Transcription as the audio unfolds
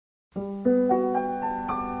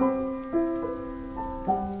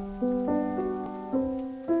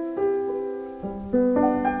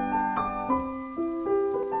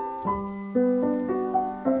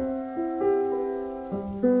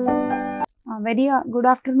Good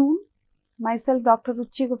afternoon. Myself Dr.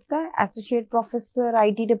 Ruchi Gupta, Associate Professor,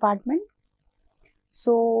 IT Department.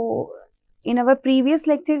 So, in our previous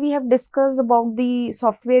lecture, we have discussed about the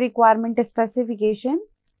software requirement specification.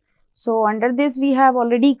 So, under this, we have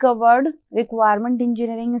already covered requirement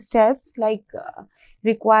engineering steps like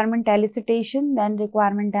requirement elicitation, then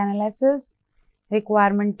requirement analysis,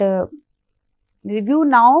 requirement review.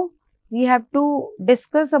 Now, we have to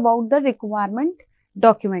discuss about the requirement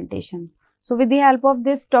documentation. So, with the help of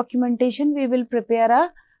this documentation, we will prepare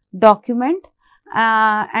a document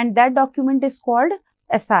and that document is called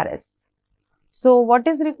SRS. So, what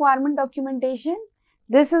is requirement documentation?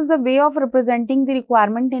 This is the way of representing the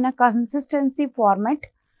requirement in a consistent format,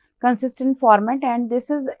 and this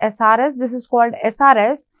is SRS. This is called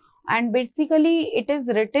SRS, and basically it is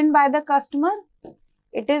written by the customer.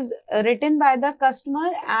 It is written by the customer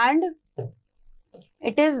and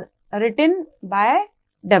it is written by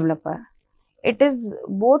developer. It is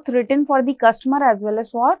both written for the customer as well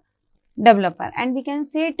as for developer, and we can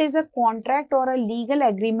say it is a contract or a legal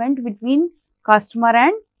agreement between customer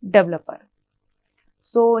and developer.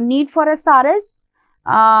 So, need for SRS.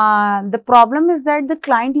 The problem is that the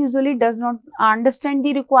client usually does not understand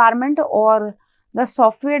the requirement or the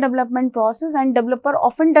software development process, and developer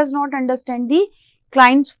often does not understand the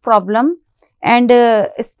client's problem and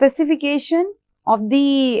specification of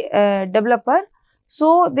the developer.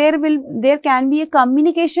 So, there can be a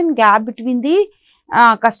communication gap between the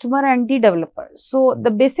customer and the developer. So, the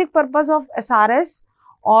basic purpose of SRS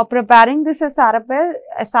or preparing this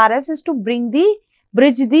SRS is to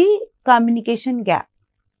bridge the communication gap.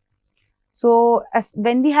 So,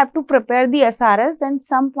 when we have to prepare the SRS, then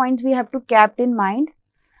some points we have to keep in mind.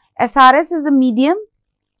 SRS is the medium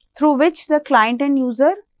through which the client and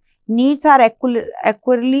user needs are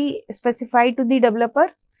accurately specified to the developer.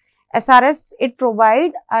 SRS, it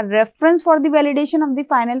provides a reference for the validation of the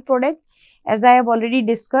final product, as I have already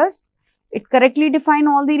discussed. It correctly defines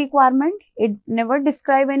all the requirement. It never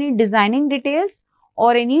describe any designing details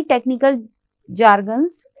or any technical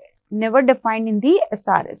jargons, never defined in the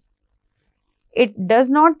SRS. It does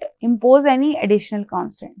not impose any additional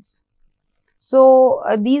constraints. So,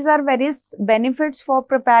 these are various benefits for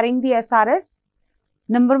preparing the SRS.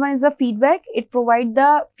 Number one is the feedback. It provides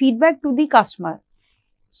the feedback to the customer.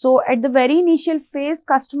 So, at the very initial phase,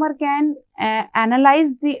 customer can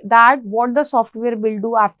analyze what the software will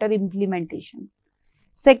do after implementation.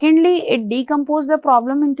 Secondly, it decomposes the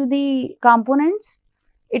problem into the components.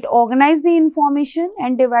 It organizes the information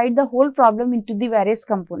and divides the whole problem into the various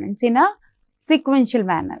components in a sequential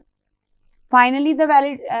manner. Finally,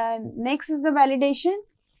 next is the validation.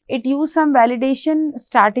 It uses some validation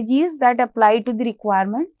strategies that apply to the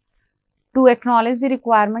requirement to acknowledge the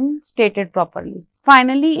requirement stated properly.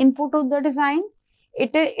 Finally, input of the design.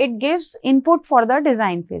 It gives input for the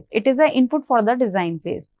design phase. It is an input for the design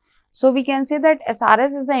phase. So, we can say that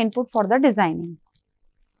SRS is the input for the designing.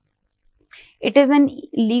 It is an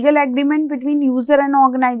legal agreement between user and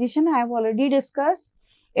organization. I have already discussed.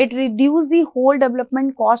 It reduces the whole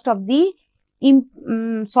development cost of the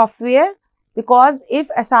software, because if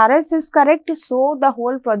SRS is correct, so the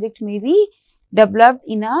whole project may be developed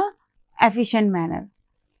in a efficient manner.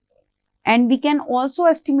 And we can also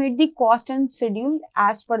estimate the cost and schedule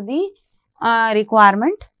as per the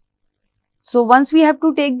requirement. So, once we have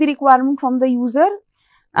to take the requirement from the user,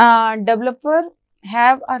 developer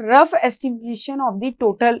have a rough estimation of the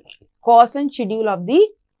total cost and schedule of the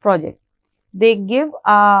project. They give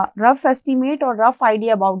a rough estimate or rough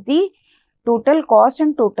idea about the total cost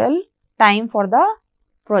and total time for the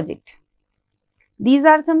project. These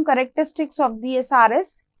are some characteristics of the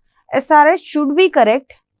SRS. SRS should be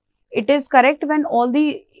correct. It is correct when all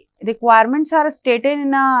the requirements are stated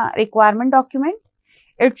in a requirement document.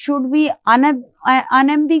 It should be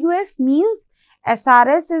unambiguous, means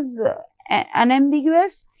SRS is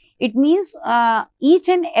unambiguous. It means each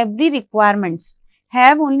and every requirements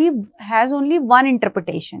has only one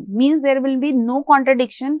interpretation, means there will be no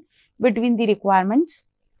contradiction between the requirements.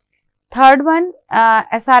 Third one,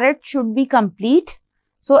 SRS should be complete.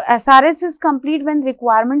 So, SRS is complete when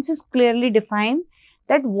requirements is clearly defined,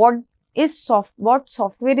 that what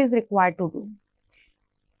software is required to do.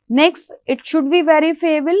 Next, it should be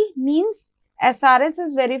verifiable, means SRS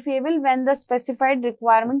is verifiable when the specified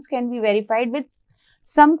requirements can be verified with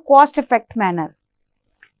some cost effect manner.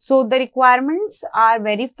 So, the requirements are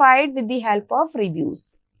verified with the help of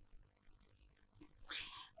reviews.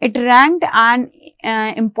 It ranked an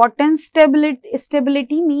importance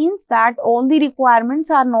stability, means that all the requirements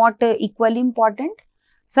are not equally important.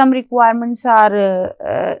 Some requirements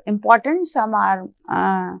are important, some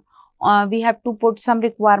are we have to put some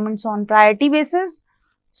requirements on priority basis.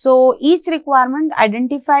 So each requirement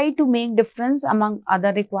identify to make difference among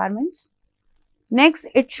other requirements. Next,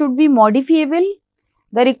 it should be modifiable.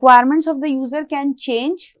 The requirements of the user can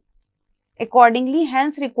change accordingly,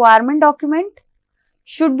 hence requirement document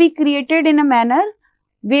should be created in a manner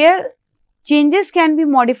where changes can be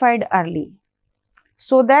modified early,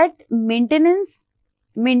 so that maintaining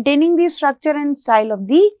the structure and style of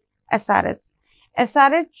the SRS.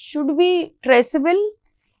 SRS should be traceable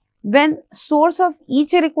when source of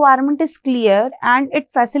each requirement is clear, and it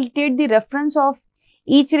facilitates the reference of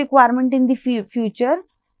each requirement in the future.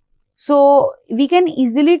 So we can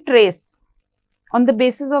easily trace on the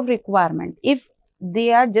basis of requirement if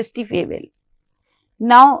they are justifiable.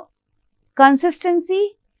 Now,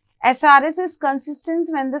 consistency. SRS is consistent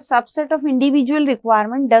when the subset of individual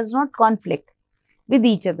requirement does not conflict with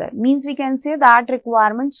each other. Means we can say that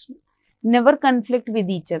requirements never conflict with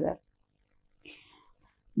each other.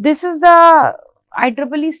 This is the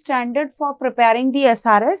IEEE standard for preparing the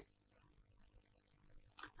SRS.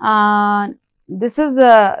 This is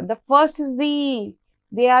the first is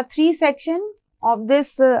there are 3 sections of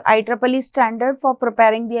this IEEE standard for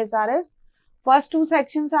preparing the SRS. First 2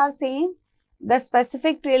 sections are same. The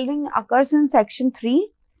specific tailoring occurs in section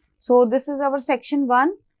 3. So this is our section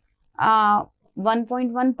 1.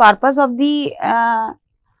 1.1 purpose of the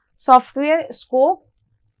software. Scope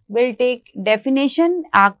will take definition,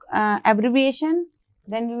 abbreviation,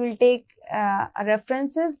 then we will take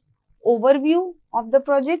references, overview of the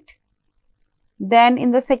project. Then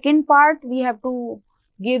in the second part we have to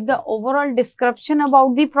give the overall description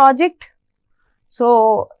about the project.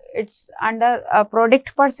 So it's under a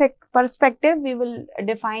product perspective, we will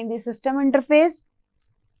define the system interface.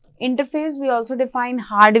 We also define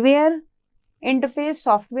hardware interface,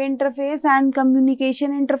 software interface and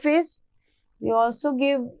communication interface. We also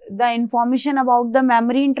give the information about the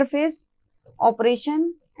memory interface,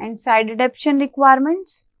 operation and side adaptation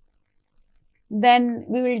requirements. Then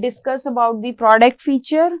we will discuss about the product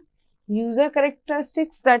feature, user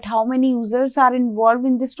characteristics, that how many users are involved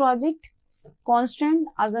in this project, constant,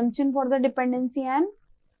 assumption for the dependency and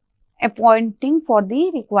appointing for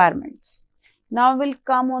the requirements. Now we'll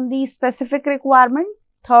come on the specific requirement,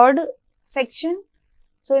 third section.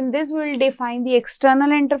 So in this we will define the external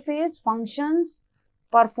interface, functions,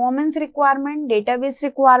 performance requirement, database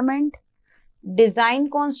requirement, design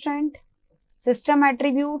constraint, system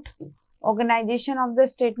attribute, organization of the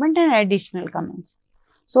statement and additional comments.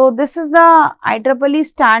 So this is the IEEE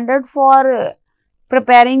standard for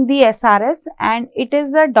preparing the SRS, and it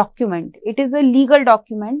is a document, it is a legal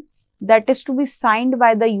document that is to be signed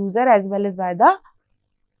by the user as well as by the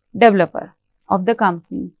developer of the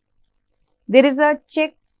company. There is a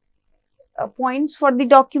check points for the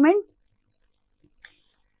document.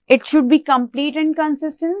 It should be complete and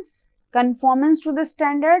consistent, conformance to the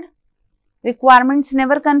standard, requirements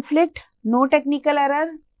never conflict, no technical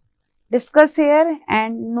error, discuss here,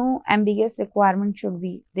 and no ambiguous requirement should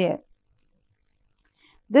be there.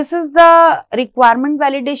 This is the requirement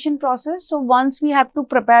validation process. So once we have to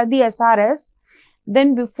prepare the SRS,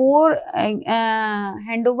 then before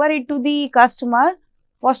hand over it to the customer,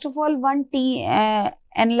 first of all, one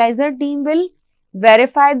analyzer team will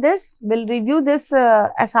verify this, will review this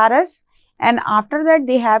SRS, and after that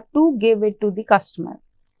they have to give it to the customer,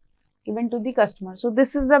 given to the customer. So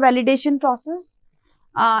this is the validation process.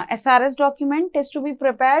 SRS document is to be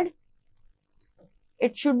prepared.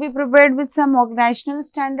 It should be prepared with some organizational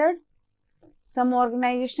standard, some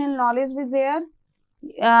organizational knowledge with there.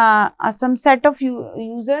 Some set of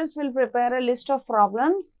users will prepare a list of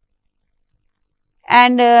problems,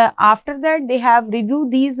 and after that they have reviewed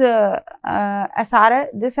these SRS,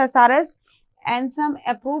 and some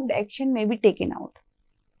approved action may be taken out.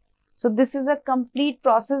 So this is a complete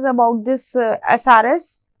process about this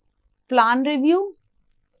SRS. Plan review,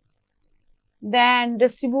 then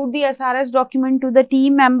distribute the SRS document to the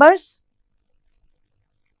team members,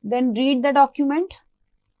 then read the document,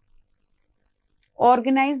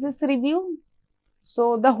 organize this review.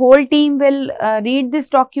 So the whole team will read this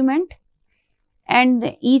document,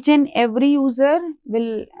 and each and every user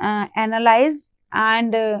will analyze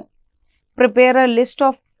and prepare a list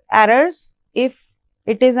of errors if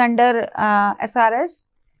it is under SRS.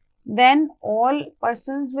 Then all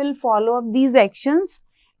persons will follow up these actions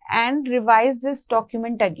and revise this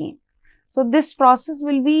document again. So this process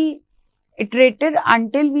will be iterated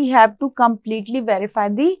until we have to completely verify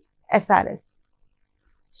the SRS.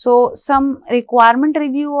 So some requirement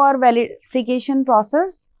review or verification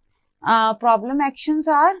process, problem actions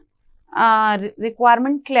are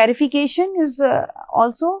requirement clarification is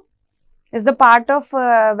also is the part of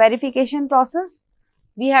verification process.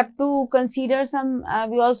 We have to consider some,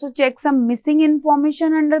 we also check some missing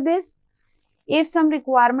information under this. If some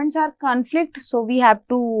requirements are conflict, so we have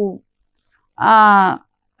to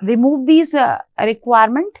remove these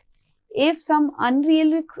requirement. If some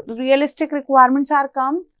unrealistic requirements are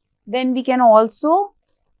come, then we can also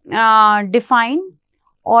define,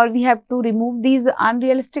 or we have to remove these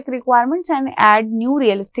unrealistic requirements and add new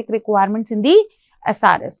realistic requirements in the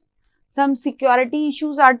SRS. Some security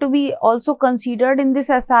issues are to be also considered in this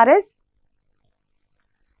SRS.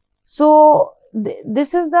 So,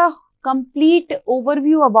 this is the complete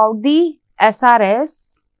overview about the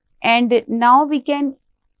SRS, and now we can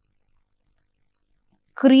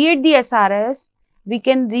create the SRS, we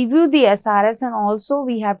can review the SRS, and also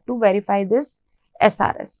we have to verify this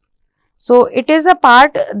SRS. So, it is a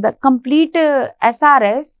part, the complete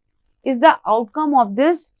SRS is the outcome of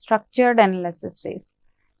this structured analysis phase.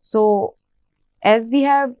 So, as we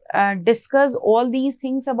have discussed all these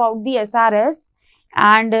things about the SRS,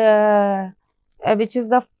 and which is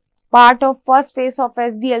the part of first phase of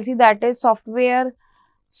SDLC, that is software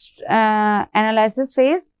analysis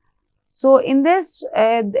phase. So, in this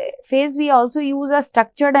phase we also use a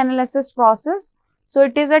structured analysis process. So,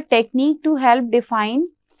 it is a technique to help define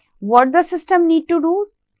what the system need to do,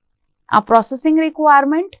 a processing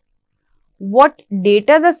requirement, what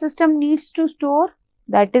data the system needs to store,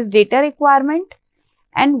 that is data requirement,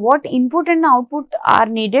 and what input and output are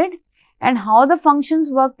needed, and how the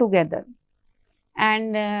functions work together.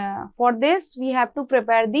 And for this we have to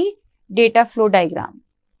prepare the data flow diagram.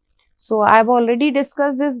 So, I have already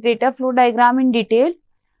discussed this data flow diagram in detail,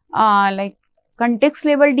 like context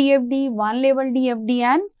level DFD, 1 level DFD,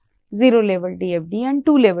 and 0 level DFD, and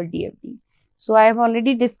 2 level DFD. So, I have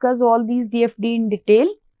already discussed all these DFD in detail.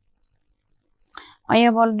 I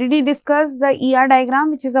have already discussed the ER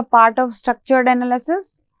diagram, which is a part of structured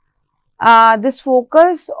analysis. This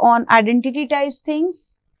focus on identity types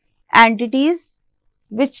things, entities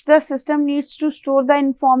which the system needs to store the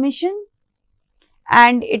information,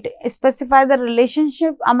 and it specifies the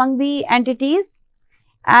relationship among the entities,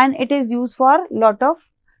 and it is used for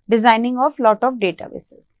designing of lot of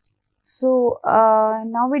databases. So,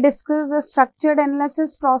 now we discuss the structured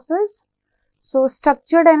analysis process. So,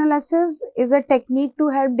 structured analysis is a technique to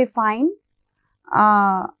help define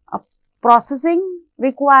a processing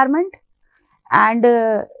requirement, and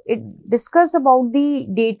it discusses about the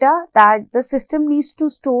data that the system needs to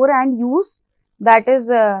store and use, that is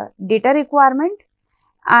data requirement.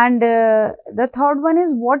 And the third one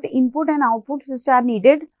is what input and outputs which are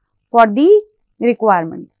needed for the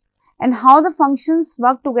requirements, and how the functions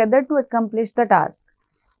work together to accomplish the task.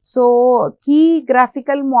 So, key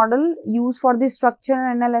graphical model used for the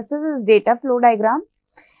structural analysis is data flow diagram.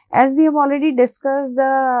 As we have already discussed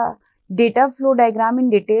the data flow diagram in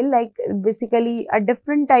detail, like basically a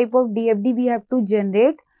different type of DFD we have to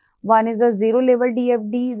generate. One is a 0 level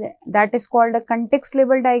DFD, that is called a context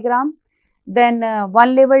level diagram. Then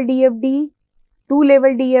 1 level DFD, 2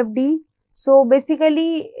 level DFD. So,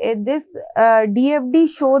 basically this DFD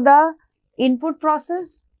show the input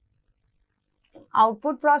process,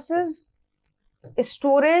 output process,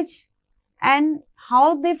 storage, and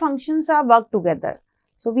how the functions are work together.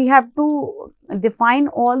 So, we have to define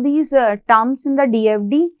all these terms in the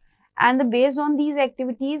DFD, and based on these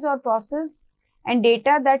activities or process and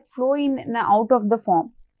data that flow in and out of the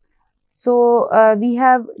form. So, we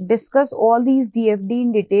have discussed all these DFD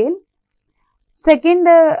in detail. Second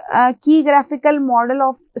key graphical model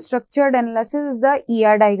of structured analysis is the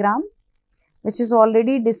ER diagram, which is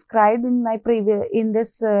already described in my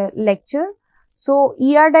this lecture. So,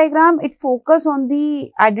 ER diagram, it focus on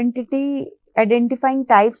the identifying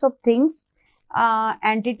types of things,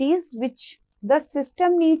 entities which the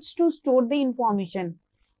system needs to store the information.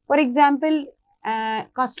 For example,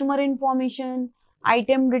 customer information,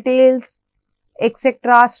 item details,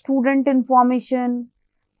 etc., student information,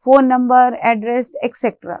 phone number, address,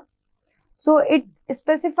 etc. So, it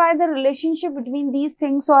specifies the relationship between these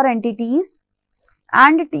things or entities,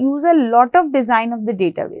 and it uses a lot of design of the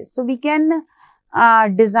database. So, we can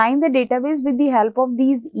design the database with the help of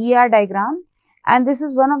these ER diagram, and this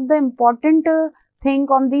is one of the important thing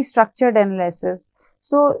on the structured analysis.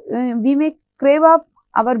 So, we may crave up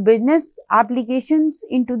our business applications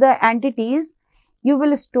into the entities you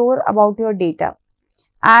will store about your data,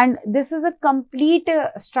 and this is a complete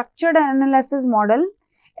structured analysis model.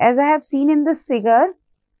 As I have seen in this figure,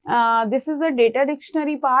 this is a data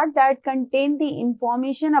dictionary part that contains the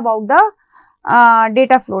information about the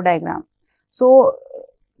data flow diagram. So,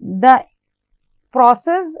 the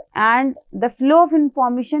process and the flow of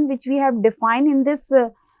information which we have defined in this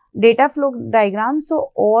data flow diagram.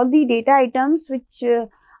 So, all the data items which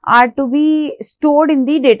are to be stored in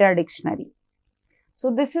the data dictionary.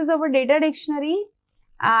 So, this is our data dictionary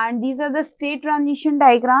and these are the state transition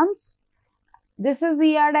diagrams. This is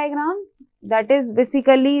the ER diagram, that is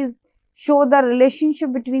basically show the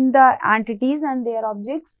relationship between the entities and their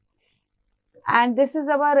objects. And this is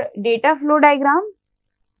our data flow diagram,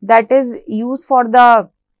 that is used for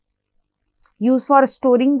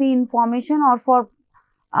storing the information or for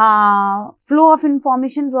flow of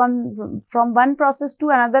information from one process to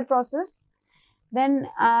another process. Then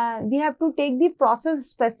we have to take the process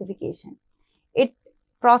specification.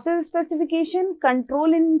 Process specification,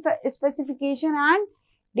 control specification and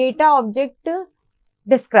data object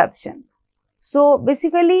description. So,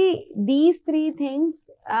 basically these three things,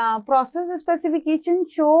 process specification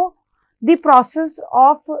show the process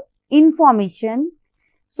of information.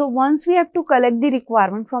 So, once we have to collect the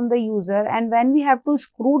requirement from the user and when we have to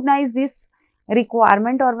scrutinize this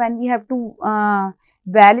requirement or when we have to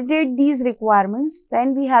validate these requirements,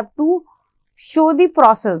 then we have to show the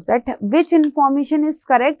process that which information is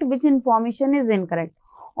correct, which information is incorrect,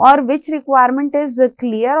 or which requirement is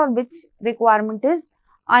clear or which requirement is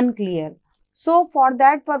unclear. So, for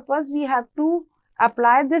that purpose, we have to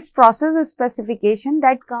apply this process specification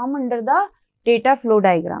that come under the data flow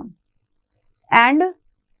diagram. And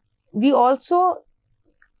we also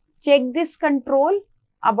check this control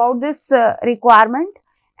about this requirement,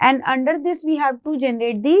 and under this we have to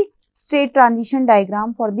generate the state transition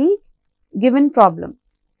diagram for the given problem.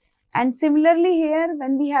 And similarly here,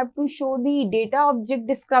 when we have to show the data object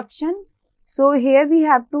description, so here we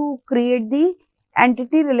have to create the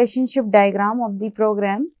entity relationship diagram of the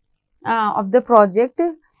program of the project.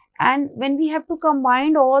 And when we have to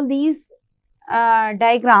combine all these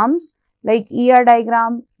diagrams like ER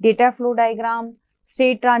diagram, data flow diagram,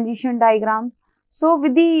 state transition diagram, so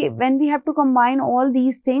when we have to combine all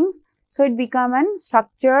these things, so it become a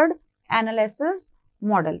structured analysis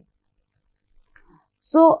model.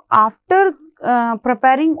 So, after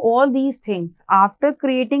preparing all these things, after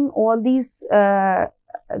creating all these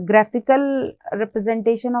graphical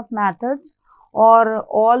representation of methods or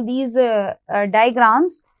all these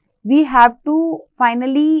diagrams, we have to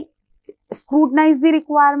finally scrutinize the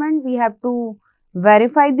requirement, we have to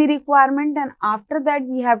verify the requirement, and after that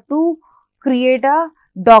we have to create a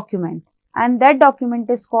document, and that document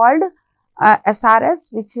is called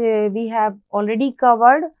SRS, which we have already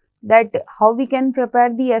covered, that how we can prepare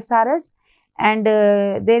the SRS. And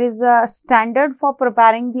there is a standard for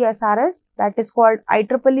preparing the SRS, that is called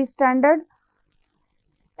IEEE standard.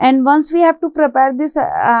 And once we have to prepare this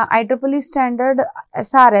IEEE standard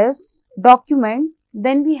SRS document,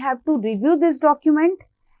 then we have to review this document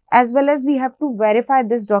as well as we have to verify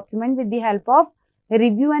this document with the help of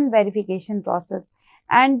review and verification process.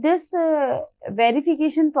 And this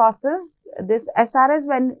verification process, this SRS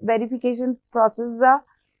verification process is a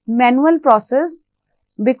manual process,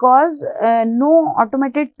 because no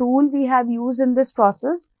automated tool we have used in this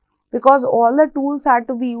process, because all the tools are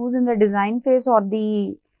to be used in the design phase or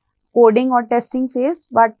the coding or testing phase.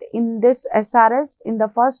 But in this SRS, in the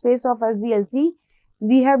first phase of SDLC,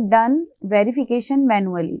 we have done verification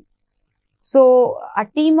manually. So, a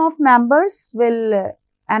team of members will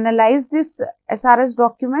analyze this SRS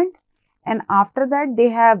document, and after that they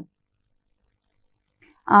have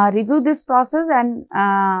review this process, and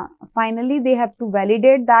finally they have to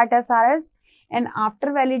validate that SRS, and after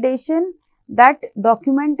validation that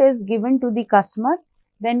document is given to the customer.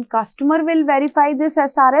 Then customer will verify this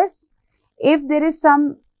SRS. If there is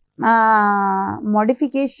some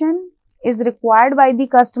modification is required by the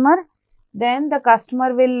customer, then the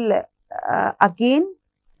customer will again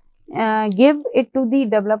give it to the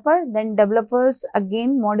developer, then developers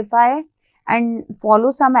again modify and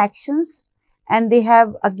follow some actions, and they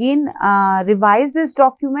have again revised this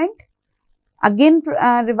document, again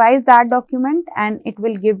revise that document, and it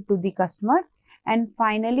will give to the customer, and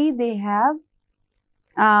finally they have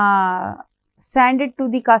send it to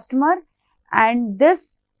the customer, and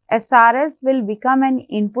this SRS will become an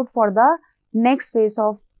input for the next phase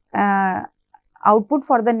of output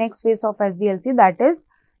for the next phase of SDLC, that is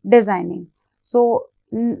designing. So,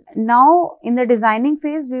 now in the designing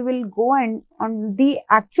phase we will go on the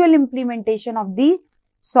actual implementation of the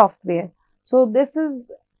software. So, this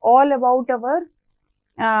is all about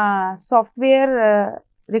our software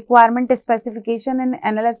requirement specification and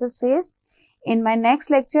analysis phase. In my next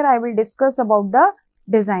lecture I will discuss about the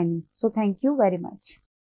designing. So, thank you very much.